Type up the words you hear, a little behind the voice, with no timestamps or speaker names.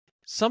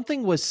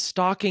Something was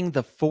stalking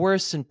the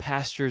forests and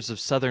pastures of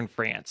southern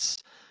France.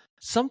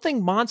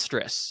 Something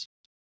monstrous,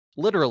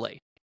 literally.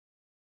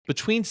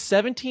 Between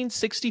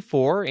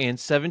 1764 and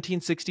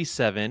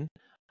 1767,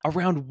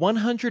 around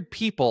 100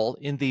 people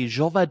in the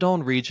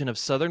Gévaudan region of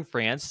southern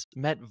France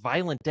met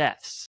violent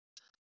deaths.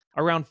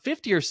 Around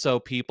 50 or so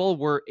people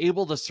were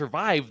able to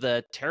survive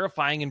the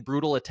terrifying and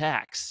brutal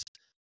attacks.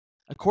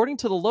 According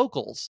to the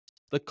locals,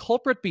 the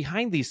culprit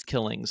behind these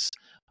killings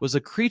was a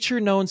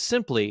creature known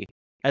simply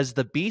as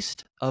the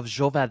Beast of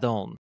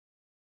Geuvodon.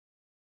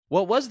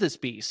 What was this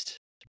beast?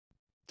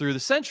 Through the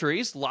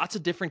centuries, lots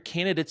of different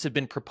candidates have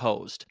been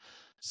proposed.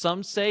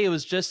 Some say it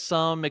was just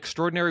some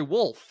extraordinary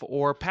wolf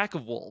or pack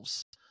of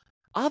wolves.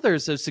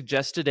 Others have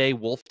suggested a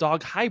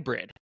wolf-dog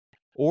hybrid,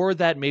 or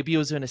that maybe it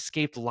was an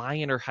escaped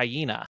lion or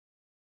hyena.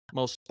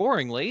 Most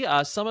boringly,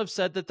 some have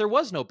said that there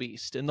was no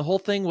beast, and the whole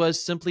thing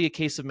was simply a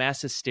case of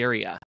mass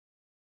hysteria.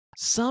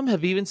 Some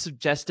have even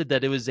suggested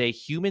that it was a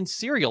human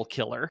serial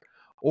killer,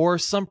 or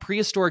some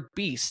prehistoric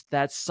beast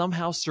that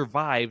somehow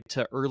survived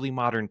to early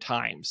modern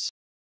times.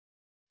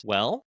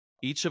 Well,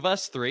 each of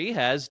us three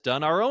has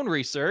done our own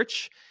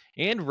research,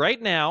 and right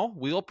now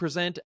we will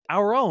present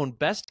our own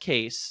best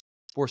case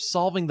for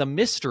solving the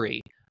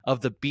mystery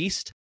of the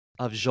Beast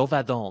of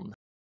Geuvodon.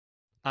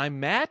 I'm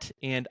Matt,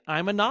 and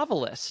I'm a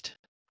novelist.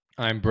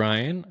 I'm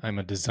Brian. I'm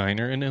a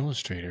designer and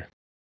illustrator.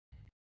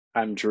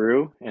 I'm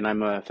Drew, and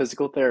I'm a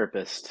physical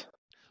therapist.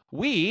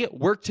 We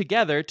work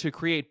together to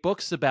create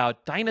books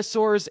about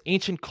dinosaurs,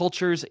 ancient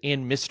cultures,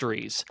 and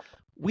mysteries.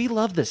 We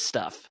love this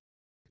stuff.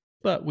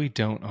 But we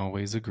don't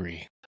always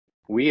agree.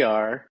 We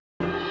are...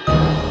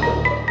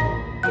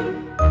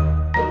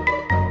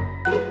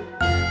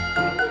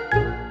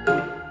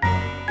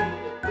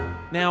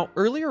 Now,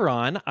 earlier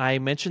on, I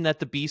mentioned that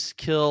the beast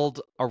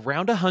killed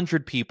around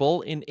 100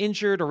 people and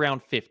injured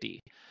around 50.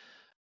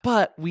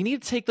 But we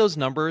need to take those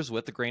numbers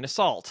with a grain of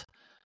salt.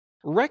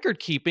 Record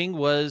keeping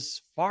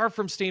was far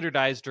from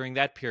standardized during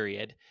that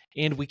period,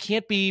 and we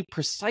can't be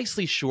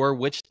precisely sure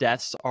which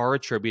deaths are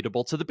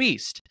attributable to the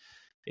beast.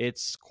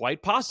 It's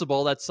quite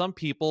possible that some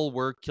people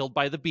were killed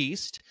by the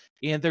beast,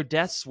 and their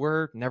deaths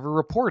were never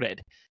reported.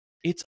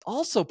 It's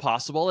also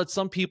possible that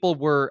some people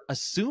were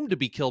assumed to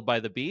be killed by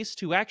the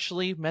beast who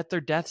actually met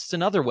their deaths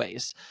in other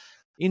ways.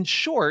 In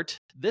short,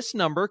 this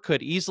number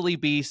could easily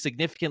be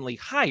significantly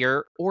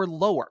higher or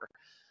lower.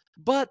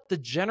 But the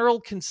general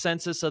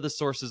consensus of the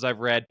sources I've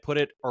read put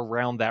it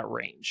around that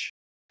range.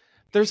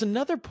 There's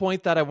another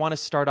point that I want to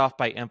start off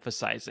by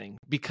emphasizing,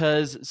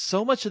 because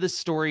so much of this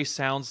story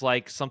sounds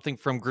like something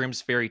from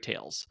Grimm's fairy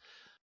tales.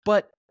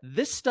 But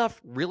this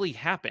stuff really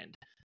happened.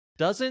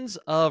 Dozens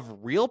of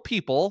real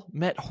people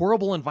met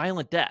horrible and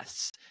violent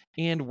deaths,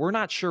 and we're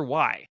not sure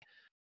why.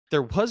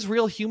 There was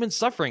real human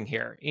suffering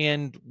here,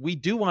 and we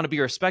do want to be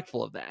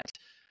respectful of that.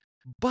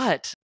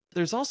 But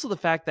there's also the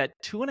fact that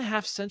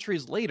 2.5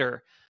 centuries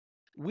later,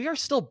 we are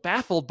still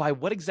baffled by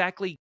what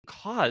exactly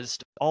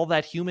caused all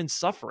that human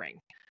suffering.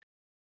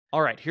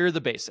 All right, here are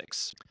the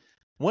basics.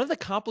 One of the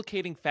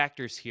complicating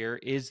factors here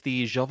is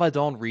the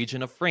Gévaudan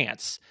region of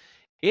France.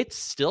 It's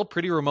still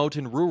pretty remote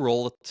and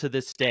rural to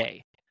this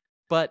day.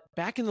 But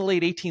back in the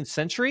late 18th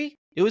century,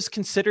 it was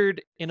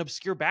considered an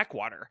obscure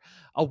backwater,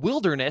 a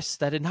wilderness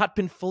that had not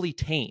been fully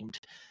tamed.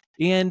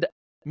 And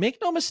make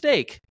no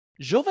mistake,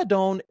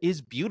 Gévaudan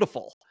is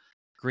beautiful.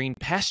 Green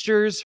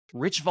pastures,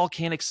 rich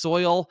volcanic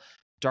soil,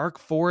 dark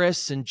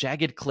forests, and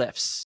jagged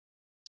cliffs.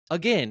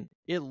 Again,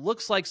 it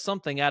looks like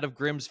something out of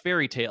Grimm's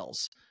fairy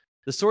tales.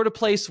 The sort of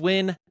place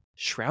when,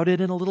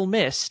 shrouded in a little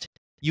mist,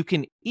 you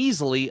can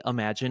easily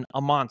imagine a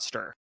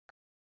monster.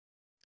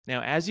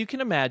 Now, as you can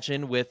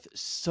imagine, with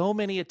so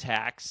many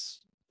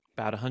attacks,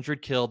 about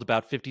 100 killed,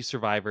 about 50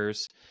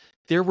 survivors,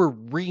 there were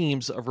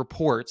reams of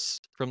reports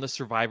from the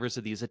survivors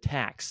of these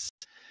attacks.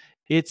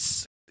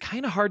 It's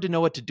kind of hard to know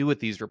what to do with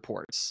these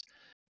reports.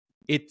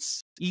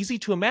 It's easy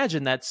to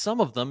imagine that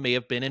some of them may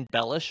have been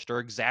embellished or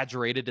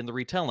exaggerated in the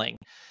retelling,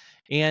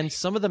 and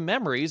some of the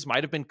memories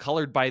might have been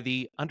colored by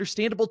the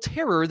understandable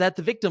terror that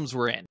the victims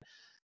were in.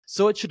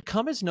 So it should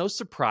come as no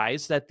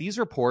surprise that these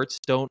reports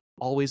don't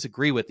always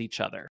agree with each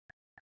other.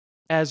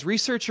 As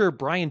researcher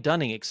Brian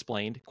Dunning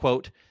explained,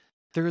 quote,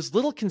 "There is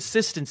little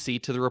consistency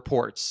to the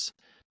reports.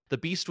 The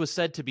beast was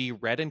said to be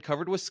red and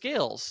covered with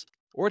scales,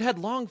 or it had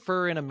long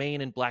fur and a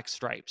mane and black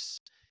stripes.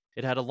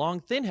 It had a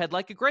long thin head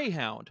like a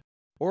greyhound,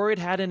 or it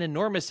had an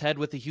enormous head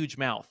with a huge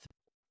mouth.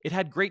 It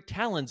had great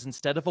talons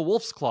instead of a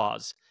wolf's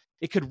claws.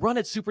 It could run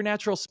at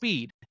supernatural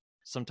speed.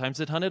 Sometimes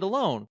it hunted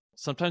alone,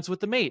 sometimes with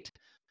the mate,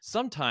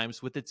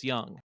 sometimes with its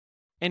young."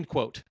 End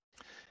quote.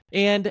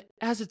 And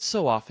as it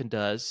so often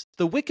does,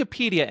 the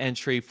Wikipedia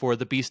entry for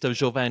the Beast of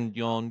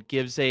Geuvodon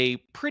gives a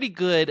pretty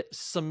good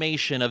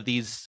summation of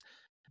these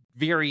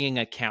varying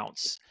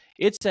accounts.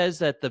 It says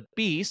that the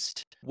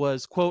beast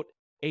was, quote,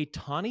 "a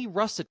tawny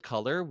russet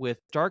color with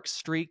dark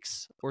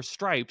streaks or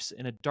stripes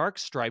and a dark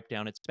stripe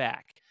down its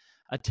back,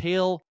 a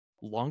tail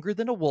longer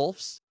than a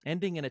wolf's,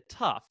 ending in a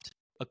tuft,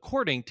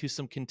 according to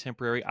some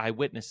contemporary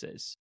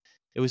eyewitnesses.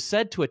 It was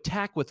said to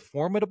attack with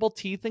formidable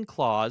teeth and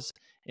claws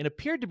and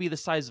appeared to be the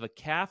size of a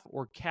calf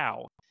or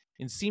cow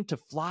and seemed to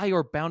fly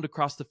or bound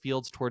across the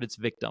fields toward its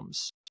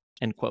victims.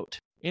 End quote.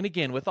 And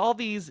again, with all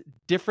these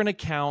different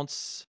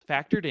accounts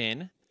factored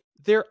in,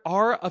 there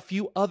are a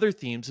few other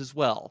themes as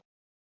well.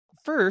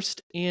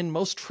 First, and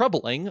most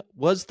troubling,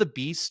 was the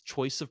beast's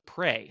choice of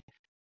prey.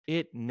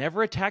 It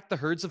never attacked the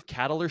herds of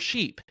cattle or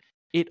sheep.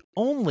 It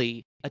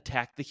only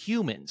attacked the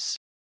humans.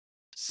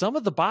 Some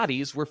of the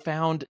bodies were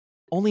found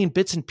only in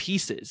bits and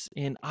pieces,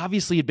 and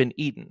obviously had been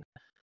eaten.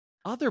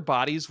 Other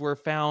bodies were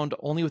found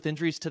only with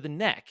injuries to the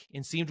neck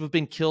and seemed to have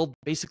been killed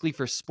basically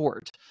for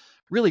sport.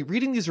 Really,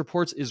 reading these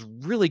reports is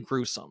really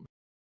gruesome.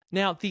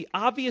 Now, the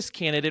obvious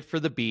candidate for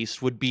the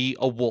beast would be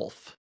a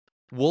wolf.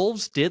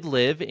 Wolves did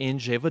live in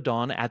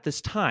Gévaudan at this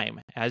time,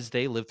 as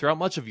they lived throughout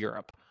much of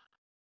Europe.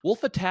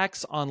 Wolf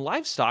attacks on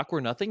livestock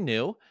were nothing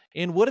new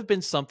and would have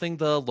been something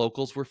the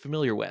locals were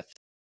familiar with.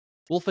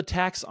 Wolf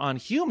attacks on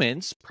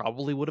humans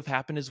probably would have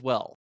happened as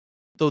well,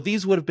 though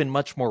these would have been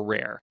much more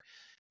rare.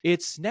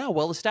 It's now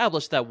well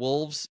established that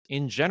wolves,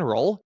 in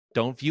general,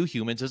 don't view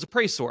humans as a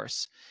prey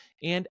source,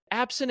 and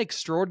absent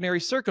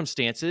extraordinary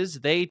circumstances,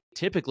 they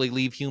typically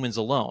leave humans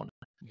alone.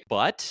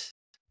 But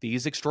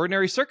these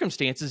extraordinary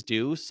circumstances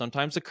do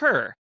sometimes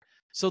occur,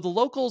 so the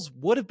locals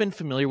would have been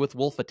familiar with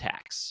wolf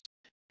attacks.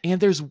 And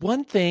there's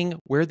one thing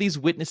where these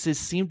witnesses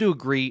seem to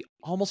agree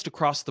almost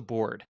across the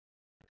board.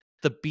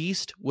 The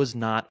beast was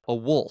not a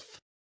wolf.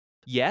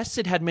 Yes,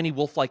 it had many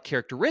wolf-like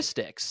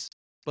characteristics,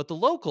 but the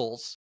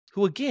locals,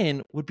 who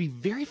again would be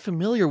very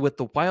familiar with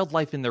the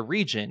wildlife in their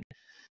region,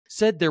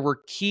 said there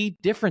were key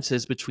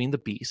differences between the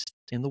beast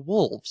and the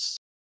wolves.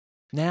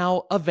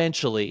 Now,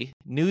 eventually,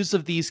 news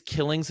of these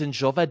killings in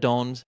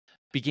Gévaudan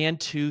began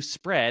to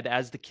spread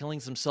as the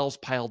killings themselves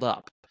piled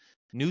up.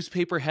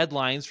 Newspaper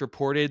headlines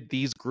reported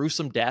these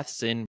gruesome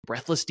deaths in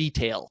breathless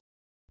detail.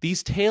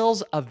 These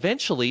tales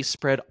eventually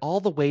spread all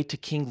the way to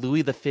King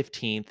Louis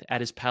XV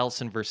at his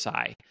palace in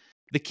Versailles.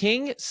 The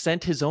king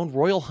sent his own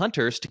royal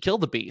hunters to kill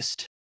the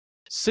beast.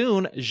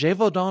 Soon,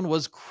 Gévaudan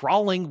was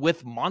crawling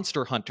with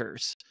monster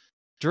hunters.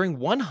 During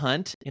one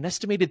hunt, an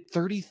estimated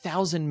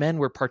 30,000 men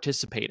were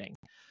participating.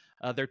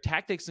 Their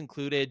tactics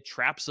included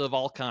traps of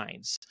all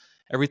kinds.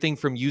 Everything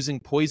from using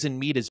poisoned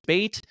meat as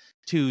bait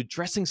to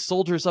dressing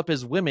soldiers up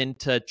as women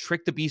to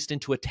trick the beast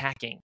into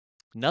attacking.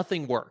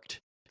 Nothing worked.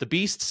 The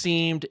beast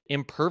seemed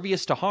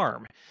impervious to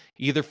harm,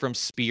 either from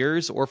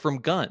spears or from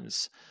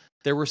guns.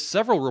 There were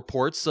several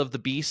reports of the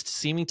beast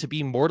seeming to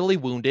be mortally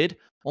wounded,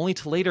 only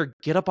to later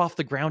get up off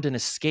the ground and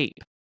escape.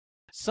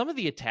 Some of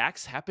the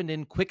attacks happened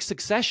in quick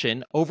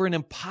succession over an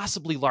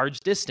impossibly large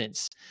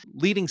distance,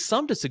 leading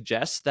some to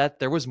suggest that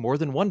there was more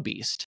than one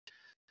beast.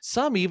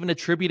 Some even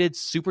attributed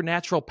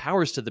supernatural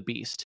powers to the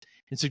beast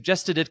and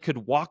suggested it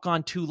could walk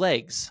on two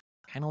legs,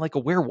 kind of like a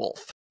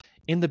werewolf.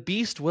 And the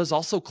beast was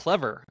also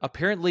clever,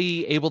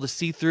 apparently able to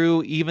see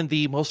through even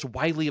the most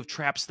wily of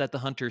traps that the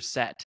hunters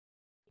set.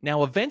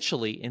 Now,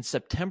 eventually, in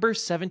September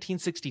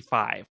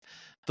 1765,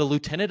 the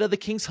lieutenant of the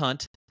king's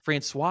hunt,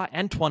 Francois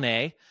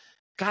Antoine,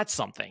 got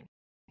something.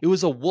 It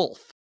was a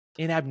wolf,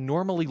 an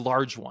abnormally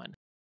large one.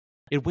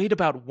 It weighed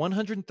about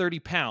 130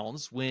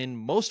 pounds when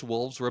most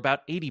wolves were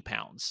about 80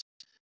 pounds.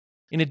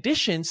 In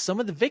addition, some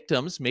of the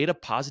victims made a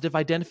positive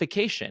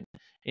identification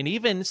and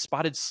even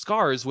spotted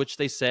scars which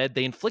they said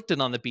they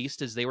inflicted on the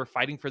beast as they were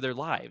fighting for their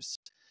lives.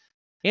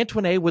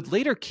 Antoine would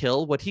later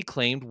kill what he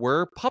claimed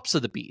were pups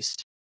of the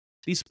beast.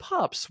 These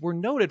pups were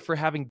noted for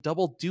having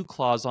double dew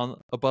claws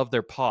above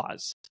their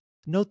paws.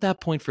 Note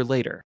that point for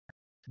later.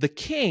 The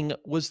king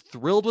was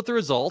thrilled with the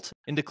result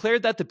and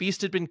declared that the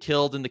beast had been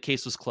killed and the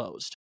case was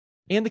closed.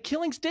 And the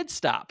killings did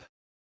stop.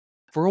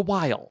 For a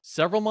while.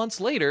 Several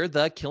months later,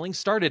 the killings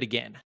started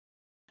again.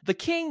 The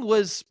king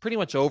was pretty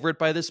much over it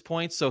by this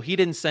point, so he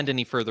didn't send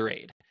any further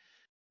aid.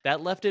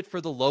 That left it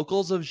for the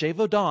locals of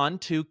Gévaudan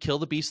to kill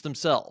the beast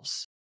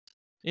themselves.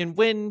 And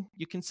when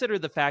you consider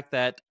the fact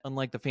that,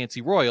 unlike the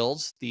fancy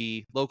royals,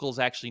 the locals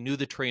actually knew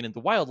the terrain and the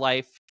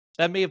wildlife,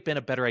 that may have been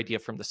a better idea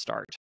from the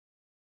start.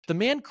 The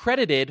man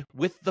credited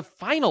with the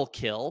final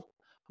kill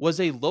was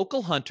a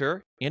local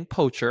hunter and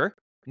poacher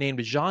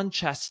named Jean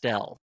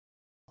Chastel.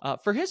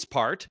 For his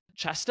part,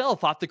 Chastel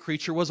thought the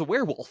creature was a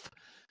werewolf,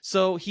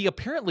 so he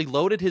apparently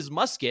loaded his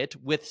musket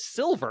with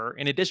silver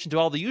in addition to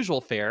all the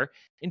usual fare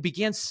and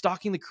began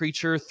stalking the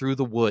creature through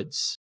the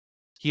woods.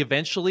 He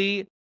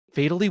eventually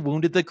fatally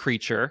wounded the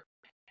creature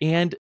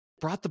and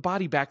brought the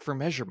body back for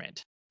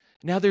measurement.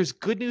 Now, there's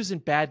good news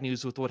and bad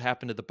news with what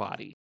happened to the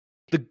body.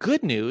 The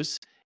good news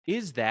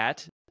is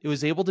that it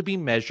was able to be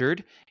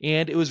measured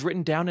and it was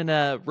written down in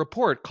a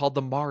report called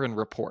the Marin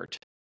Report.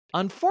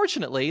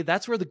 Unfortunately,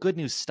 that's where the good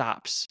news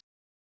stops.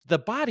 The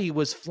body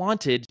was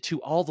flaunted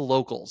to all the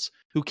locals,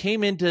 who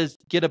came in to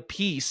get a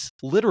piece,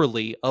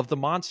 literally, of the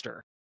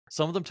monster.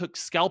 Some of them took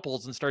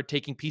scalpels and started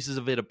taking pieces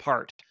of it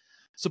apart.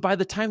 So by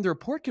the time the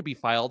report could be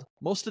filed,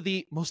 most of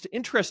the most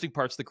interesting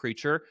parts of the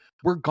creature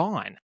were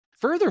gone.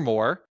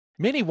 Furthermore,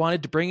 many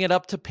wanted to bring it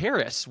up to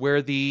Paris,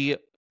 where the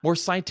more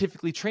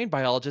scientifically trained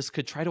biologists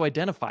could try to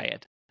identify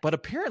it. But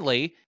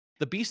apparently,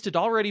 The beast had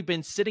already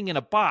been sitting in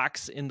a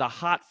box in the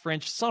hot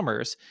French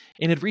summers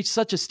and had reached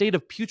such a state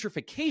of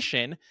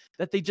putrefaction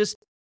that they just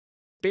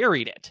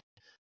buried it.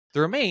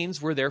 The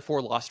remains were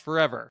therefore lost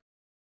forever.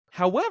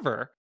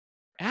 However,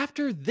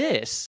 after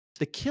this,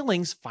 the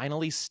killings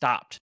finally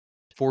stopped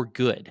for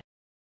good.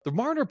 The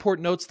Marne report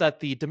notes that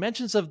the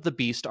dimensions of the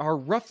beast are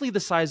roughly the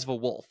size of a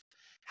wolf.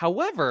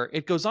 However,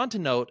 it goes on to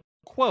note,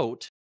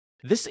 quote,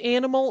 "This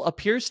animal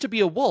appears to be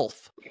a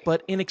wolf,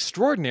 but an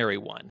extraordinary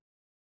one.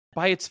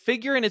 By its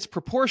figure and its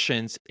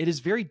proportions, it is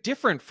very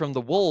different from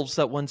the wolves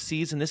that one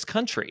sees in this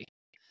country.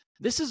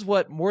 This is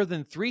what more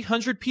than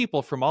 300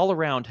 people from all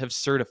around have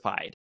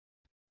certified.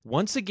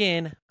 Once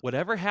again,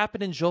 whatever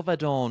happened in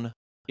Gévaudan,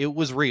 it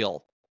was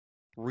real.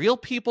 Real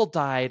people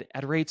died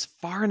at rates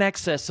far in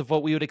excess of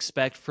what we would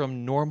expect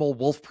from normal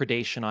wolf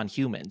predation on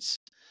humans.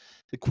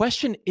 The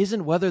question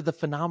isn't whether the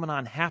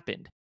phenomenon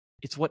happened,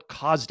 it's what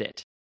caused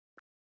it."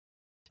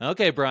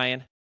 Okay,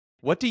 Brian,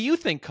 what do you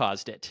think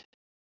caused it?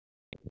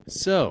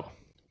 So,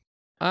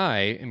 I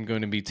am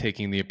going to be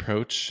taking the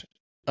approach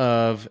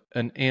of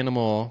an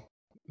animal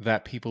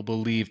that people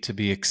believe to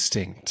be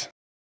extinct,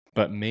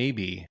 but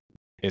maybe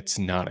it's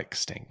not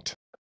extinct.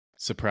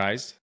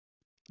 Surprised?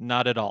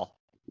 Not at all.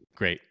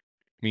 Great.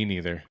 Me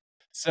neither.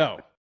 So,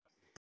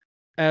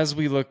 as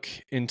we look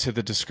into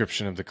the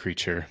description of the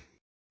creature,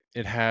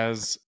 it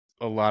has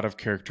a lot of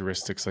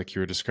characteristics like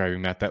you were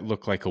describing, Matt, that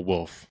look like a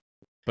wolf,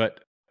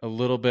 but a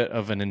little bit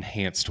of an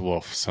enhanced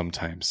wolf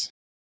sometimes.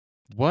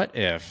 What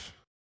if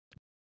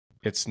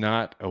it's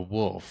not a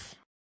wolf,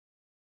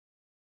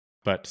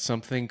 but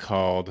something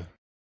called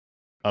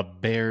a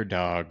bear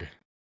dog?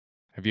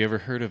 Have you ever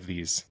heard of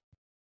these?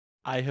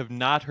 I have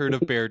not heard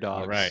of bear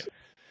dogs. All right.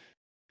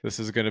 This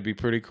is going to be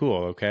pretty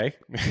cool, okay?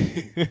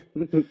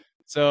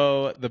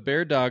 So the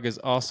bear dog is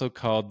also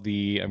called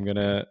I'm going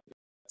to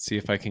see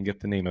if I can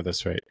get the name of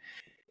this right,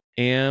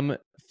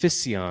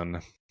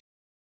 Amphision.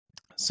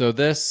 So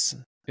this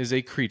is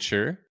a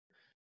creature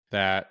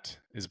that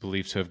is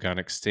believed to have gone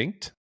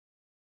extinct.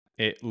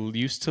 It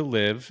used to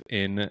live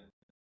in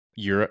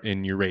Europe,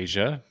 in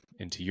Eurasia,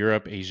 into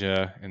Europe,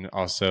 Asia, and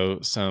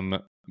also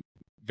some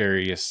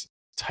various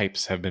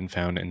types have been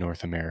found in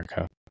North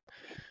America.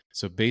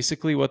 So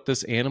basically what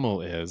this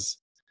animal is,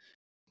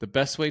 the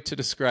best way to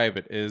describe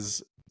it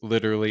is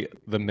literally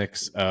the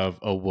mix of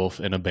a wolf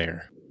and a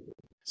bear.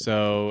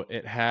 So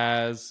it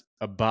has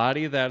a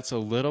body that's a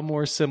little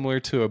more similar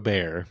to a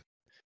bear,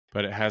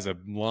 but it has a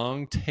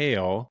long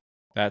tail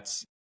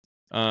that's,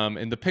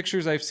 in the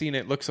pictures I've seen,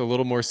 it looks a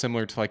little more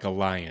similar to like a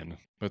lion,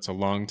 but it's a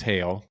long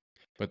tail,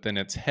 but then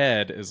its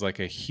head is like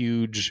a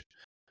huge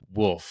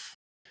wolf.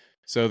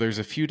 So there's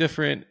a few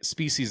different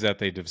species that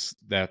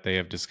they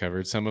have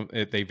discovered. Some of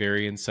it, they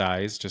vary in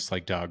size, just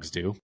like dogs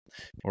do,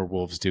 or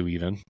wolves do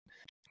even.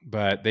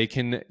 But they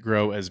can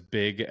grow as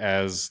big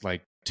as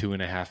like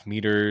 2.5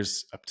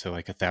 meters up to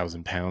like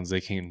 1,000 pounds.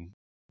 They can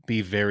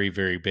be very,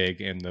 very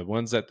big. And the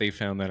ones that they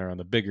found that are on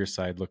the bigger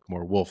side look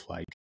more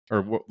wolf-like,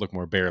 or look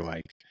more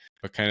bear-like.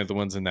 But kind of the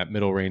ones in that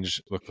middle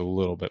range look a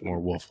little bit more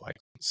wolf-like.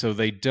 So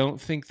they don't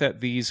think that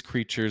these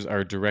creatures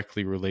are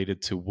directly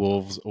related to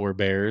wolves or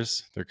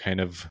bears. They're kind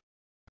of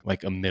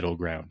like a middle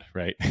ground,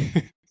 right?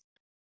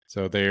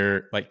 So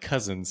they're like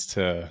cousins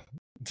to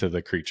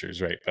the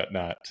creatures, right? But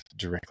not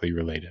directly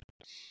related.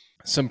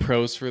 Some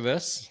pros for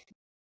this.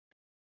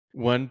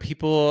 One,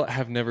 people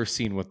have never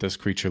seen what this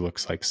creature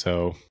looks like.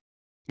 So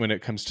when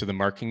it comes to the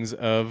markings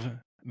of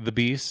the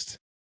beast,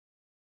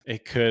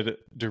 it could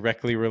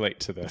directly relate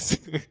to this.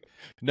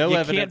 No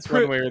evidence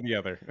one way or the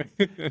other.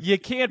 You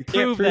can't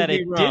prove that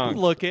it didn't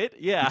look it.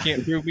 Yeah. You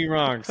can't prove me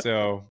wrong,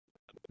 so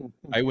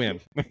I win.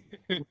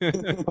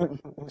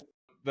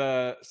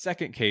 The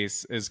second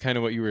case is kind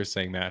of what you were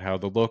saying, Matt, how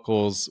the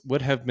locals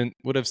would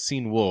have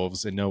seen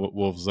wolves and know what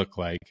wolves look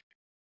like.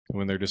 And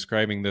when they're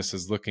describing this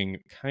as looking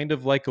kind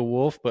of like a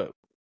wolf, but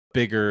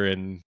bigger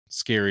and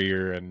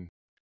scarier and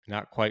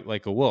not quite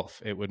like a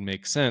wolf, it would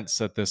make sense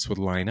that this would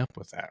line up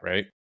with that,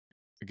 right?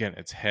 Again,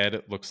 its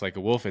head looks like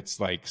a wolf. Its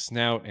like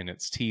snout and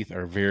its teeth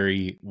are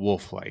very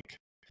wolf-like.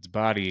 Its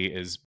body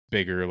is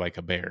bigger like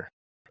a bear,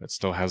 but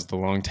still has the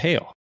long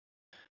tail.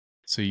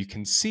 So you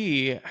can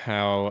see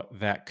how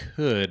that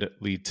could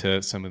lead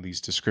to some of these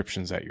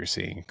descriptions that you're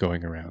seeing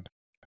going around.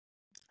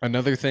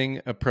 Another thing,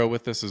 a pro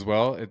with this as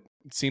well, it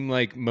seemed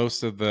like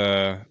most of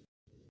the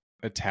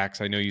attacks,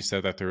 I know you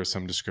said that there were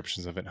some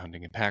descriptions of it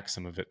hunting in packs,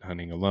 some of it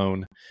hunting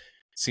alone.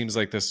 It seems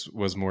like this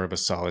was more of a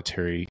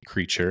solitary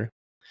creature.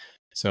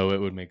 So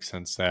it would make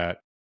sense that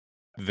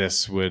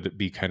this would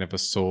be kind of a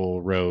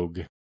sole rogue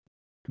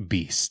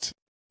beast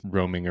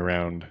roaming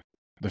around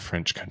the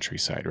French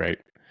countryside, right?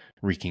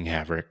 Wreaking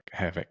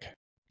havoc.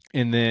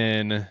 And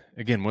then,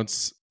 again,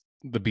 once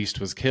the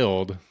beast was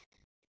killed,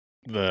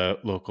 the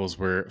locals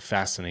were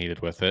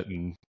fascinated with it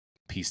and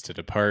pieced it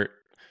apart.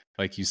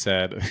 Like you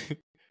said,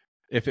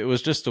 if it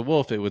was just a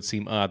wolf, it would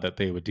seem odd that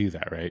they would do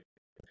that, right?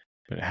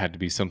 But it had to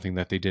be something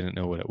that they didn't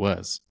know what it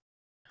was.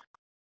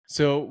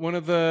 So one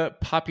of the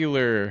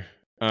popular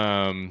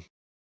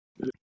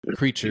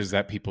creatures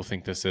that people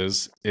think this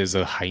is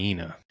a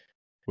hyena.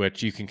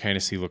 which you can kind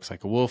of see looks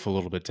like a wolf, a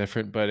little bit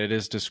different, but it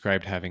is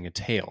described having a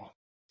tail.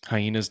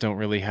 Hyenas don't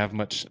really have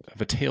much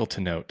of a tail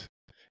to note.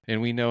 And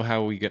we know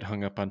how we get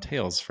hung up on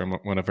tails from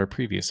one of our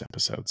previous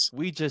episodes.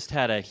 We just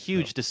had a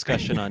huge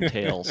discussion on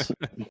tails.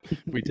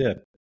 We did.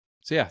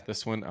 So yeah,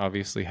 this one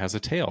obviously has a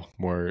tail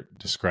more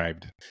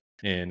described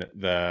in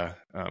the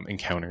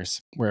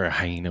encounters where a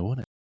hyena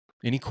wouldn't.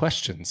 Any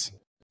questions?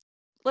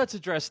 Let's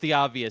address the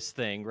obvious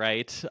thing,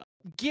 right?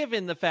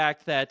 Given the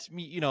fact that,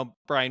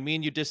 Brian, me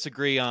and you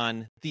disagree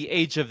on the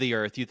age of the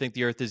Earth. You think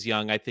the Earth is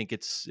young. I think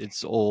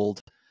it's old.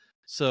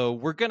 So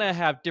we're going to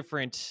have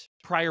different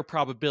prior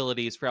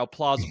probabilities for how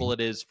plausible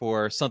it is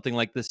for something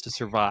like this to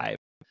survive.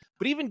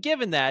 But even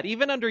given that,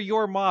 even under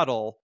your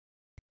model,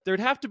 there'd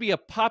have to be a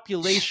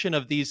population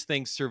of these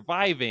things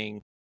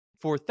surviving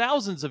for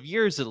thousands of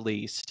years at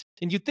least.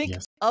 And you'd think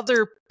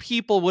other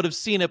people would have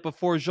seen it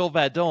before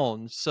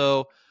Gévaudan.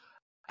 So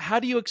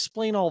how do you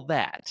explain all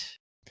that?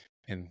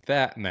 And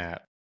that,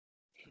 Matt,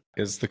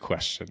 is the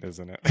question,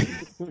 isn't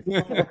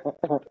it?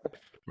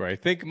 Where I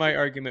think my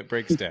argument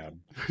breaks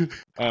down.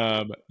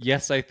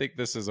 Yes, I think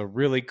this is a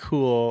really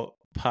cool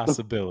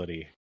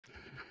possibility.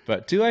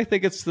 But do I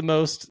think it's the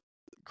most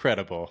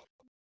credible?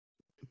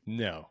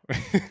 No.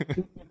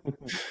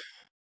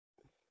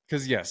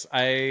 Because yes,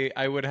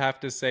 I would have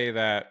to say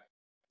that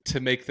to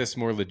make this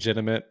more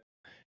legitimate,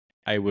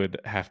 I would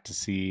have to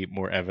see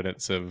more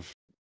evidence of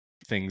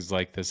things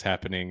like this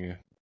happening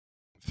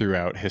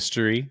throughout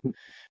history.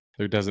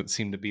 There doesn't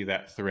seem to be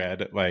that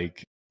thread.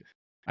 Like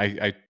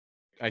I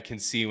can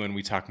see when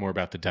we talk more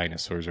about the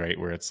dinosaurs, right,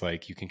 where it's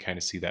like you can kind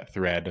of see that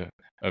thread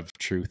of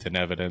truth and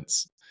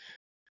evidence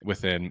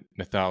within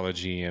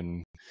mythology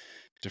and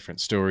different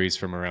stories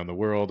from around the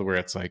world, where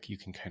it's like you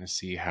can kind of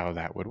see how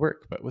that would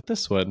work. But with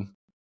this one,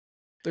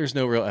 there's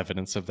no real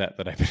evidence of that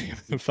I've been able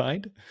to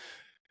find.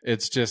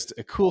 It's just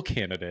a cool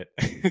candidate.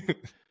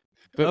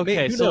 But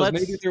okay, who knows?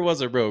 Maybe there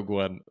was a rogue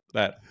one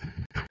that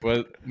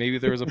was. Maybe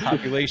there was a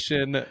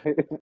population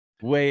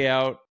way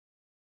out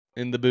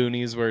in the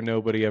boonies where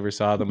nobody ever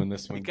saw them, and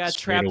this one got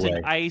trapped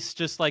in ice,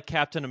 just like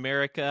Captain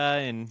America,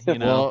 and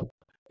Well,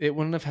 it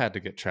wouldn't have had to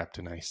get trapped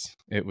in ice.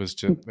 It was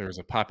just there was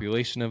a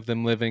population of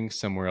them living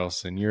somewhere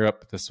else in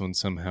Europe. This one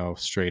somehow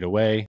strayed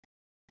away,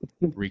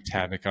 wreaked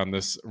havoc on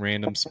this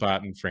random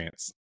spot in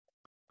France.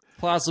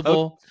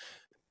 Plausible.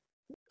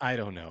 I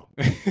don't know.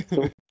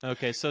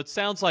 Okay, so it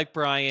sounds like,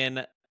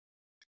 Brian,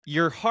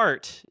 your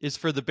heart is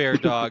for the bear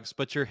dogs,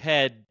 but your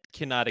head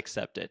cannot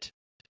accept it.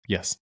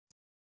 Yes.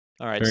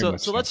 All right, so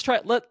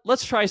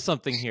let's try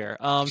something here.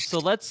 So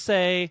let's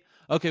say,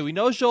 okay, we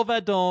know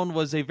Gévaudan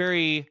was a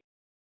very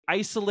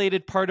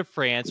isolated part of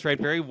France, right?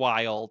 Very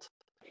wild.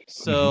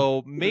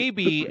 So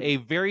maybe a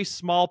very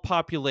small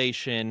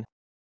population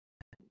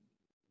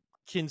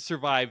can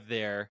survive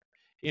there.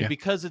 And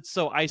because it's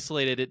so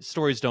isolated,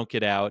 stories don't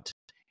get out.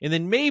 And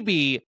then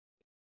maybe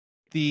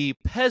the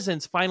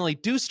peasants finally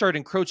do start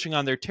encroaching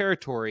on their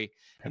territory.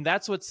 And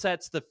that's what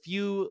sets the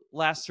few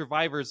last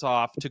survivors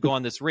off to go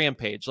on this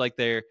rampage. Like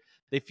they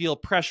feel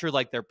pressure,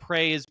 like their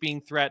prey is being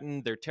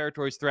threatened, their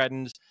territory is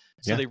threatened.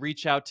 So they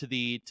reach out to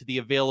the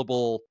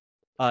available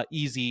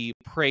easy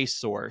prey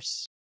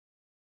source.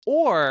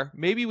 Or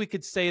maybe we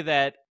could say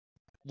that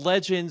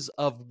legends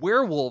of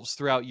werewolves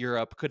throughout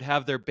Europe could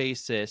have their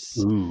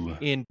basis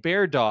in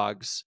bear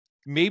dogs.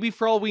 Maybe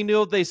for all we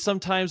know, they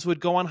sometimes would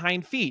go on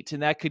hind feet,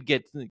 and that could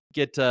get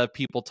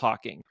people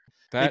talking.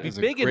 That is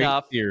a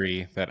great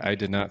theory that I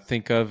did not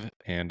think of,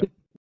 and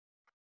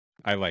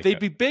I like They'd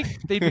be big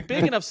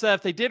enough so that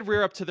if they did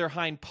rear up to their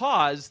hind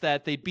paws,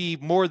 that they'd be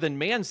more than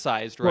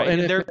man-sized, right? Well,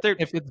 and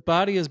if its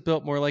body is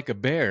built more like a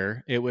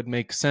bear, it would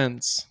make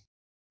sense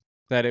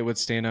that it would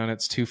stand on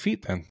its 2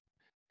 feet then.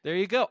 There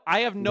you go.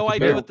 I have no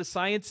idea what the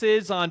science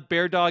is on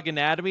bear dog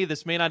anatomy.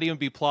 This may not even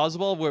be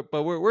plausible,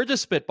 but we're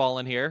just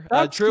spitballing here.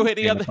 Drew,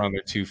 any other on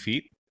their 2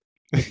 feet?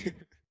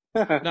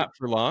 Not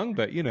for long,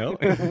 but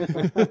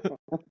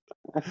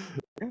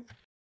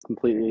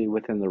completely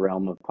within the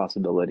realm of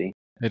possibility.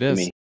 It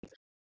is.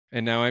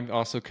 And now I'm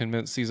also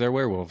convinced these are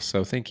werewolves.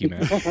 So thank you,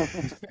 man.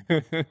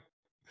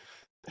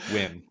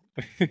 Win.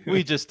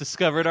 We just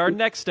discovered our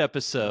next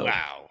episode.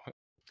 Wow.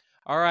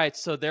 All right,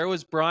 so there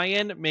was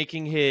Brian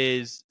making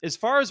his, as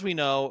far as we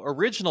know,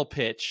 original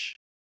pitch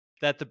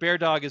that the bear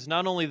dog is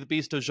not only the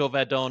Beast of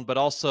Geuvodon, but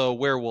also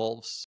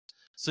werewolves.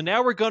 So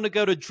now we're going to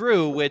go to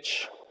Drew,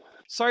 which,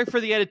 sorry for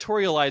the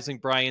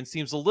editorializing, Brian,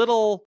 seems a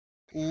little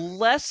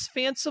less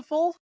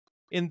fanciful.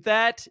 And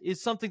that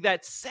is something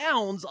that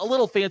sounds a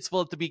little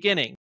fanciful at the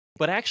beginning,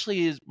 but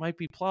actually might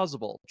be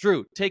plausible.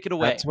 Drew, take it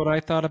away. That's what I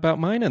thought about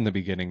mine in the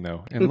beginning,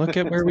 though. And look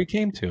at where we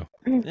came to.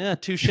 Yeah,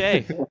 touche.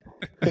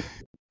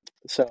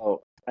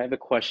 So I have a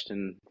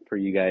question for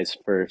you guys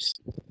first.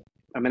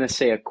 I'm going to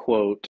say a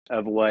quote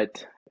of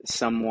what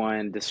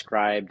someone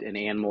described an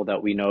animal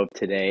that we know of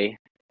today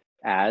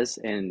as,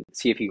 and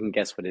see if you can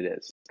guess what it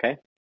is. Okay?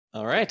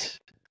 All right.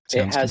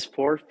 It has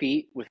 4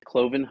 feet with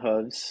cloven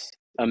hooves,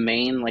 a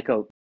mane like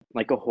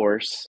a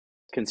horse,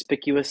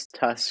 conspicuous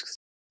tusks,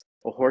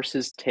 a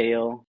horse's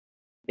tail.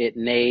 It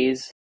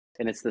neighs,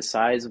 and it's the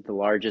size of the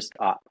largest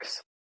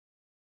ox.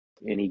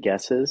 Any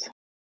guesses?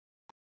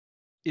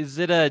 Is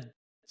it a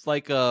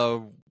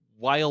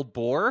wild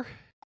boar?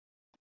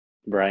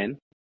 Brian?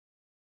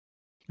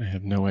 I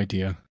have no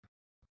idea.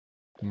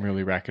 I'm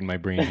really racking my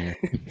brain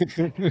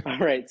here. All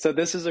right, so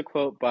this is a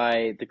quote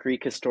by the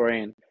Greek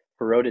historian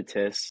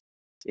Herodotus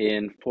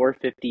in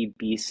 450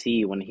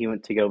 BC when he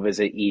went to go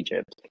visit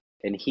Egypt.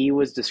 And he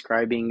was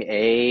describing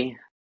a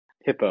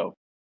hippo.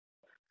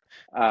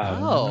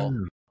 Oh.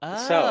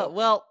 So,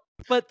 Well,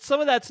 but some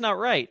of that's not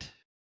right.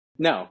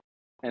 no,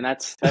 and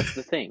that's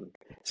the thing.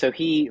 So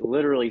he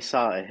literally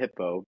saw a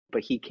hippo,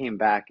 but he came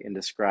back and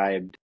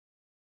described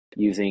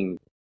using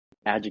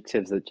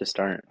adjectives that just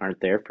aren't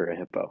there for a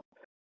hippo.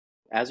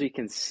 As we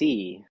can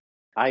see,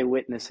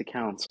 eyewitness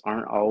accounts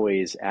aren't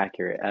always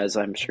accurate, as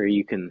I'm sure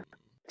you can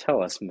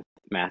tell us,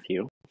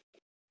 Matthew.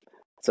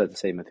 So to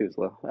say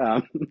Methuselah.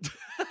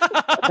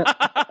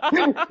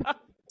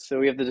 So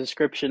we have the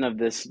description of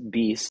this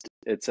beast.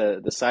 It's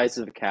the size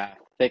of a cat,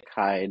 thick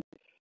hide,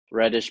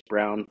 reddish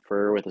brown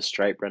fur with a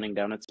stripe running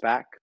down its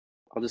back.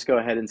 I'll just go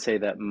ahead and say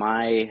that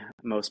my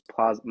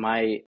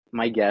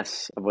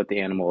guess of what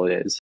the animal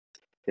is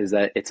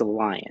that it's a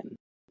lion.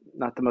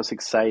 Not the most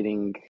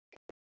exciting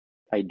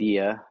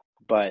idea,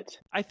 but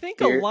I think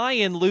here, a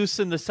lion loose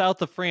in the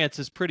south of France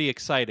is pretty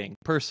exciting,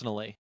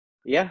 personally.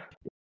 yeah.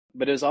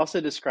 But it was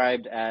also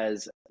described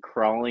as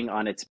crawling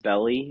on its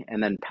belly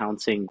and then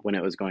pouncing when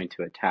it was going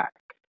to attack,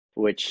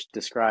 which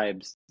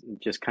describes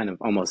just kind of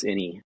almost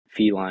any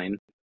feline.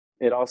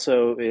 It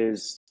also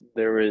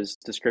there was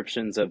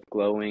descriptions of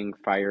glowing,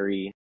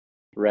 fiery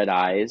red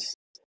eyes,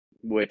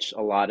 which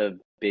a lot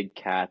of big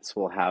cats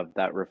will have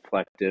that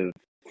reflective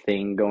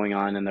thing going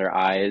on in their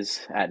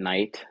eyes at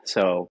night.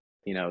 So,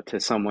 to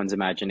someone's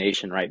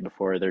imagination right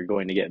before they're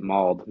going to get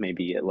mauled,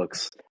 maybe it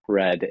looks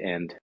red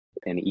and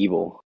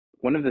evil.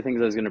 One of the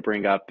things I was going to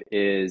bring up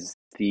is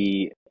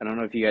I don't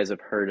know if you guys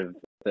have heard of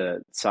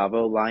the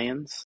Tsavo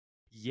lions.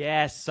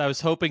 Yes, I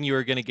was hoping you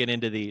were going to get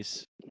into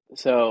these.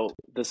 So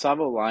the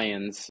Tsavo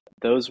lions,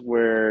 those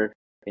were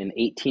in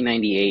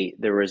 1898,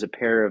 there was a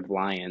pair of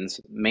lions,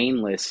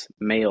 maneless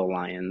male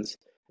lions,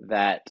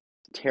 that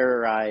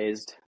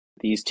terrorized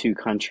these two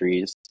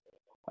countries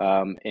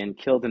and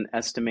killed an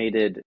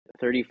estimated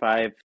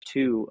 35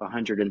 to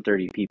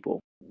 130 people.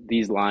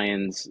 These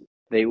lions,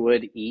 they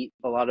would eat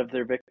a lot of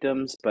their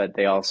victims, but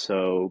there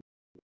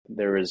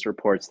was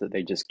reports that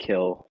they just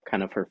kill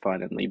kind of for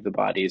fun and leave the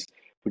bodies,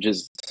 which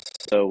is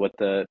so what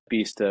the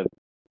Beast of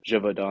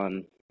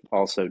Geuvodon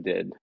also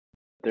did.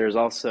 There's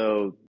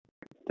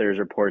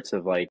reports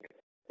of like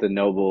the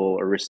noble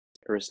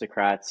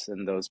aristocrats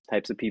and those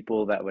types of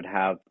people that would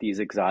have these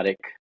exotic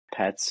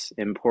pets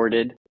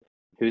imported.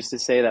 Who's to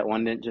say that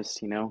one didn't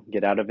just,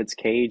 get out of its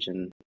cage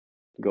and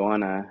go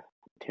on a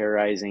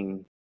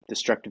terrorizing,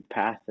 destructive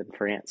path in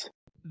France?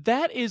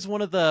 That is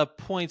one of the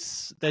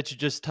points that you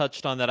just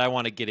touched on that I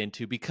want to get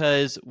into,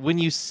 because when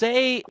you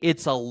say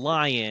it's a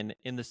lion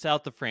in the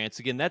south of France,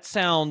 again, that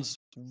sounds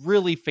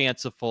really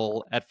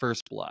fanciful at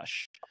first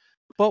blush.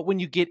 But when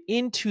you get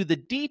into the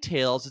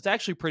details, it's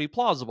actually pretty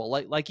plausible.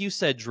 Like you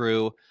said,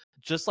 Drew,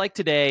 just like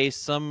today,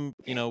 some,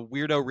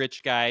 weirdo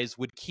rich guys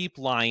would keep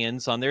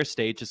lions on their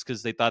estate just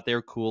because they thought they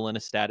were cool and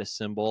a status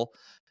symbol.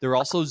 There were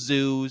also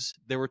zoos.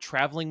 There were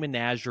traveling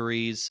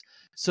menageries.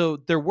 So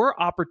there were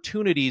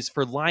opportunities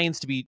for lions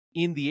to be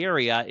in the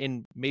area,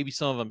 and maybe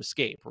some of them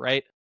escape,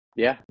 right?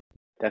 Yeah,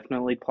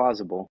 definitely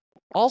plausible.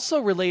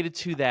 Also related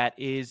to that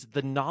is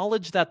the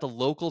knowledge that the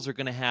locals are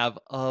going to have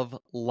of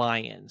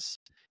lions.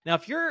 Now,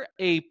 if you're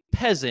a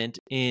peasant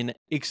in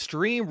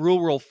extreme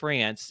rural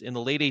France in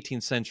the late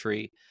 18th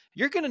century,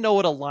 you're going to know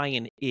what a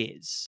lion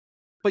is,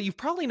 but you've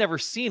probably never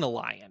seen a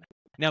lion.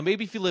 Now,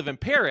 maybe if you live in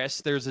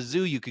Paris, there's a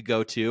zoo you could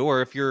go to,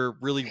 or if you're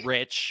really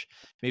rich,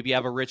 maybe you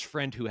have a rich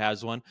friend who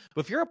has one.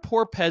 But if you're a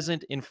poor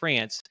peasant in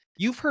France,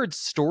 you've heard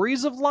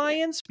stories of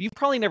lions, but you've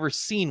probably never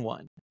seen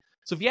one.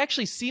 So if you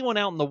actually see one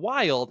out in the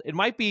wild, it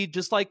might be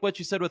just like what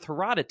you said with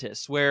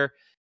Herodotus, where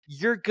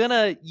you're going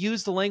to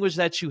use the language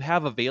that you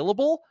have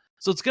available.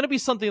 So it's going to be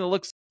something that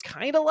looks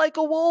kind of like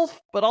a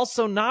wolf, but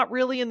also not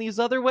really in these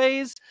other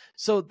ways.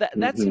 So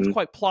that seems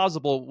quite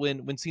plausible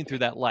when seen through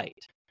that light.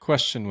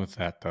 Question with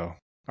that, though.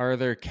 Are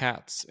there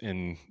cats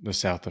in the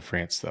south of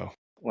France, though?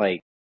 Like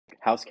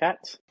house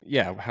cats?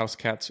 Yeah, house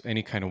cats,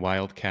 any kind of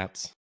wild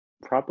cats.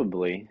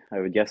 Probably. I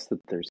would guess that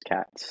there's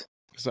cats.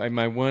 So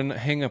my one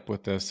hang up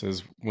with this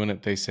is when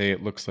they say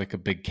it looks like a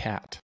big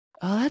cat.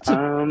 That's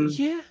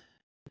yeah.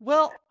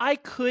 Well, I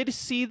could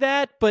see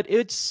that, but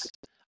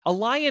a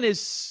lion is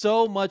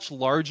so much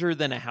larger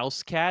than a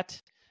house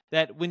cat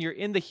that when you're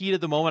in the heat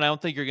of the moment, I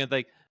don't think you're going to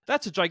think,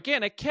 that's a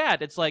gigantic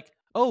cat. It's like,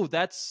 oh,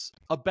 that's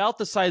about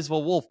the size of a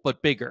wolf,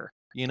 but bigger,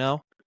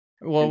 Well,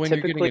 and when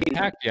you're getting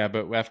attacked, yeah,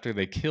 but after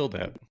they killed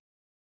it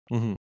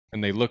and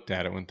they looked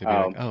at it, wouldn't they be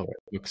like, oh,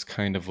 it looks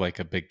kind of like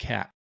a big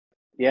cat?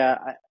 Yeah,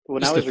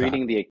 when I was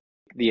reading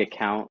the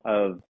account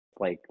of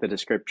like the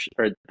description,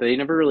 or they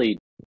never really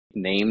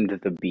named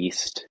the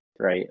beast,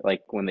 right?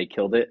 Like when they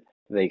killed it,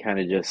 they kind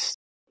of just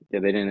they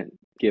didn't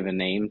give a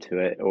name to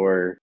it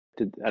or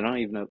I don't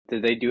even know.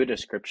 Did they do a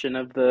description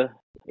of the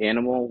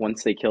animal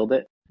once they killed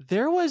it?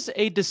 There was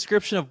a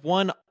description of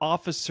one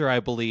officer,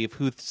 I believe,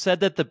 who said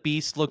that the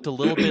beast looked a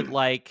little bit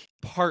like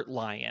part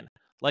lion.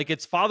 Like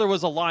its father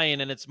was a lion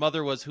and its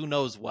mother was who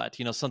knows what,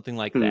 something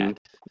like that.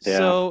 Yeah.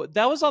 So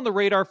that was on the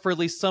radar for at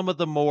least some of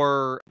the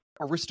more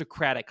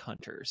aristocratic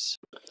hunters.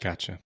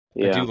 Gotcha.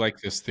 Yeah. I do like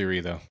this theory,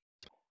 though.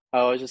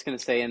 Oh, I was just going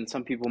to say, and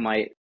some people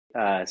might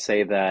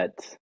say that,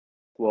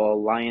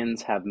 well,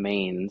 lions have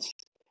manes.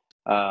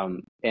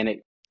 One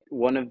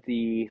of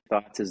the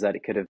thoughts is that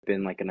it could have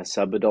been like a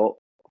subadult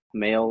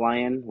male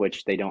lion,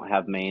 which they don't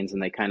have manes,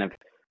 and they kind of,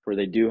 where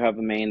they do have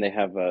a mane, they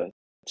have a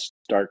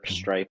dark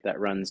stripe that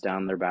runs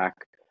down their back.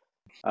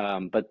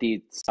 But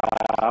the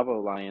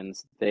Tsavo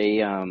lions,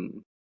 the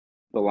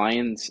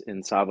lions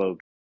in Tsavo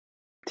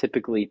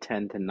typically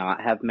tend to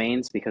not have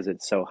manes because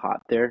it's so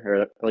hot there,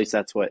 or at least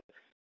that's what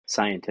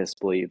scientists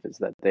believe, is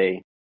that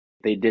they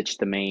ditch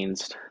the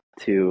manes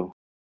to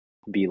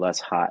be less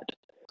hot.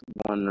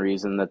 One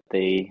reason that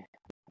they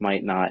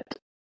might not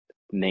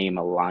name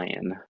a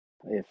lion,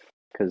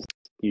 because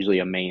usually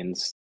a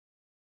mane's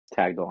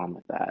tagged along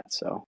with that.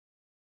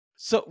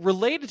 So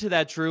related to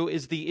that, Drew,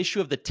 is the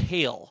issue of the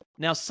tail.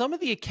 Now, some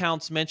of the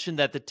accounts mention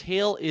that the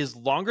tail is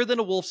longer than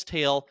a wolf's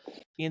tail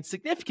and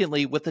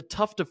significantly with a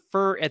tuft of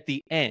fur at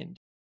the end.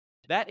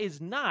 That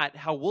is not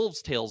how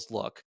wolves' tails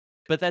look,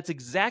 but that's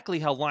exactly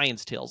how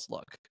lions' tails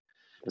look.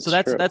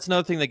 That's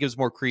another thing that gives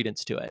more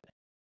credence to it.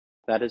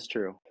 That is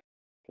true.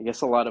 I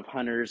guess a lot of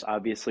hunters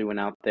obviously went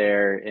out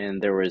there,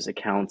 and there was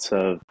accounts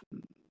of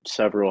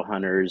several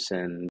hunters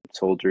and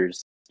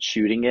soldiers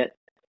shooting it,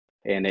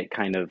 and it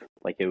kind of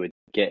like it would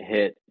get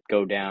hit,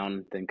 go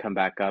down, then come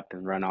back up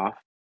and run off.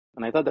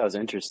 And I thought that was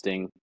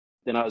interesting.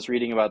 Then I was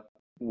reading about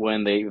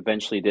when they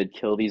eventually did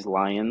kill these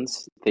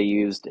lions, they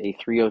used a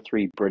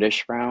 .303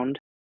 British round,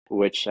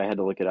 which I had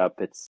to look it up.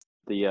 It's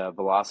the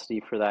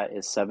velocity for that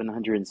is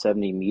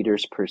 770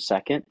 meters per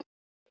second.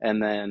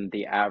 And then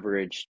the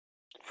average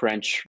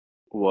French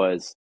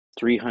was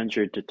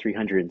 300 to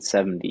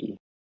 370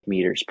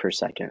 meters per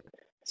second.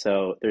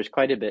 So there's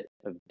quite a bit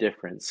of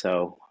difference.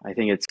 So I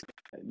think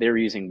they were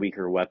using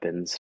weaker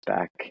weapons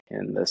back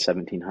in the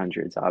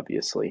 1700s,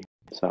 obviously.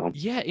 So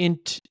yeah, in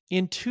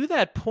to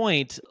that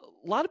point,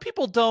 a lot of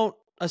people don't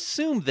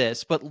assume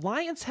this, but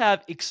lions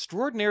have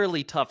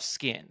extraordinarily tough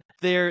skin.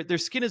 Their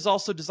skin is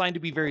also designed to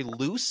be very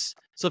loose.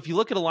 So if you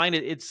look at a lion,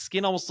 its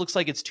skin almost looks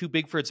like it's too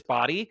big for its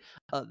body.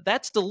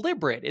 That's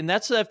deliberate, and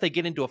that's so if they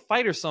get into a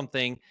fight or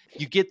something,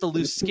 you get the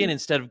loose skin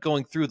instead of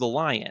going through the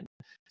lion.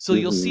 So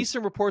you'll see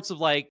some reports of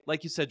like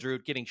you said, Drew,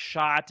 getting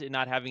shot and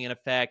not having an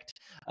effect,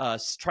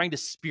 trying to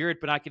spear it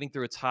but not getting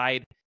through its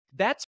hide.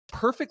 That's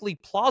perfectly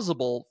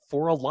plausible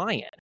for a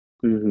lion.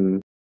 Mm-hmm.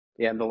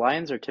 Yeah, and the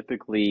lions are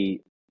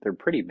they're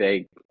pretty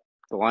big.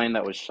 The lion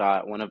that was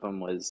shot, one of them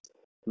was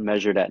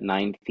measured at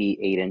 9 feet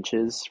 8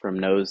 inches from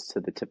nose to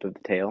the tip of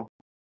the tail,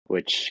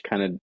 which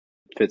kind of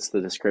fits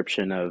the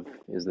description of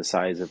is the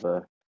size of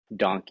a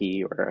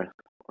donkey or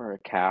a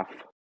calf.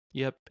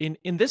 Yep.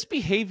 In this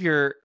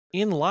behavior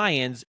in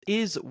lions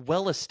is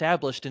well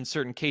established in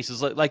certain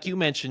cases, like you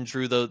mentioned,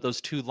 Drew. Those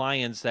two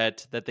lions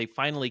that they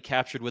finally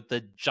captured with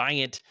the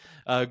giant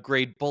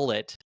grade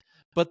bullet.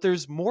 But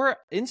there's more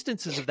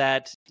instances of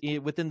that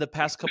within the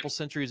past couple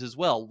centuries as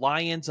well.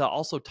 Lions,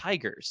 also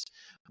tigers.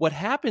 What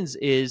happens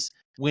is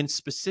when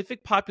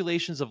specific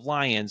populations of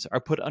lions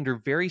are put under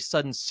very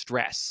sudden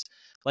stress,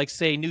 like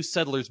say new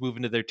settlers move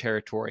into their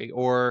territory,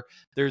 or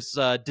there's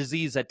a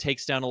disease that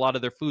takes down a lot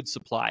of their food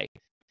supply.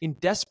 In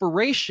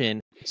desperation,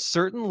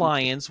 certain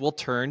lions will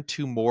turn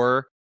to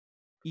more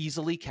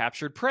easily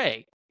captured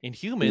prey. And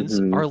humans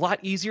are a lot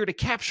easier to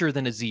capture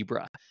than a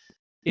zebra.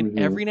 And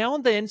every now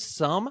and then,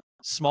 some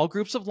small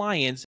groups of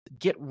lions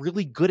get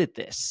really good at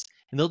this.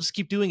 And they'll just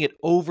keep doing it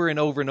over and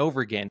over and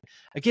over again.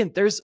 Again,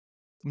 there's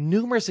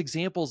numerous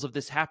examples of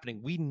this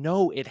happening. We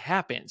know it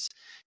happens.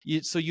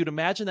 So you'd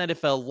imagine that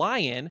if a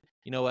lion,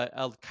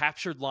 a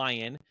captured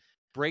lion,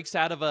 breaks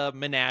out of a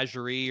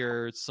menagerie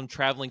or some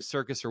traveling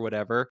circus or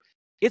whatever,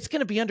 it's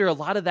going to be under a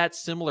lot of that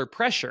similar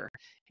pressure.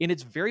 And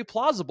it's very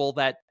plausible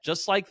that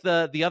just like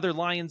the other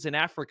lions in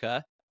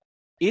Africa,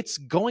 it's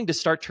going to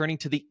start turning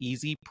to the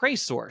easy prey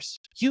source,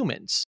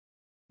 humans.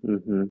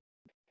 Mm-hmm.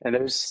 And I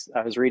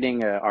was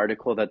reading an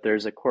article that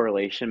there's a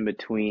correlation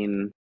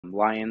between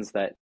lions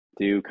that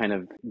do kind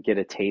of get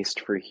a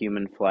taste for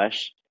human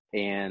flesh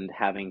and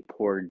having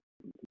poor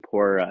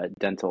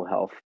dental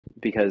health,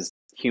 because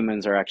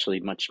humans are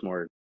actually much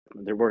more,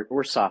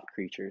 we're soft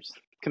creatures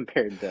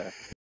compared to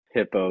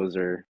hippos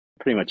or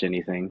pretty much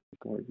anything.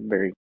 We're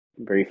very,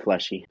 very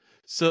fleshy.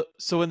 So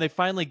when they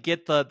finally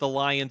get the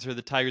lions or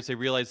the tigers, they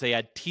realize they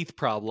had teeth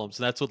problems,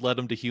 and that's what led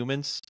them to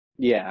humans?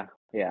 Yeah.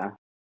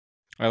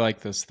 I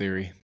like this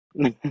theory.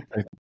 I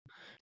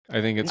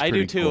think it's I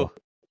pretty do too. cool.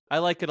 I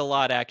like it a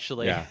lot,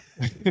 actually. Yeah.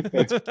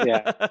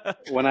 Yeah.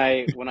 When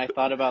I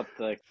thought about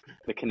the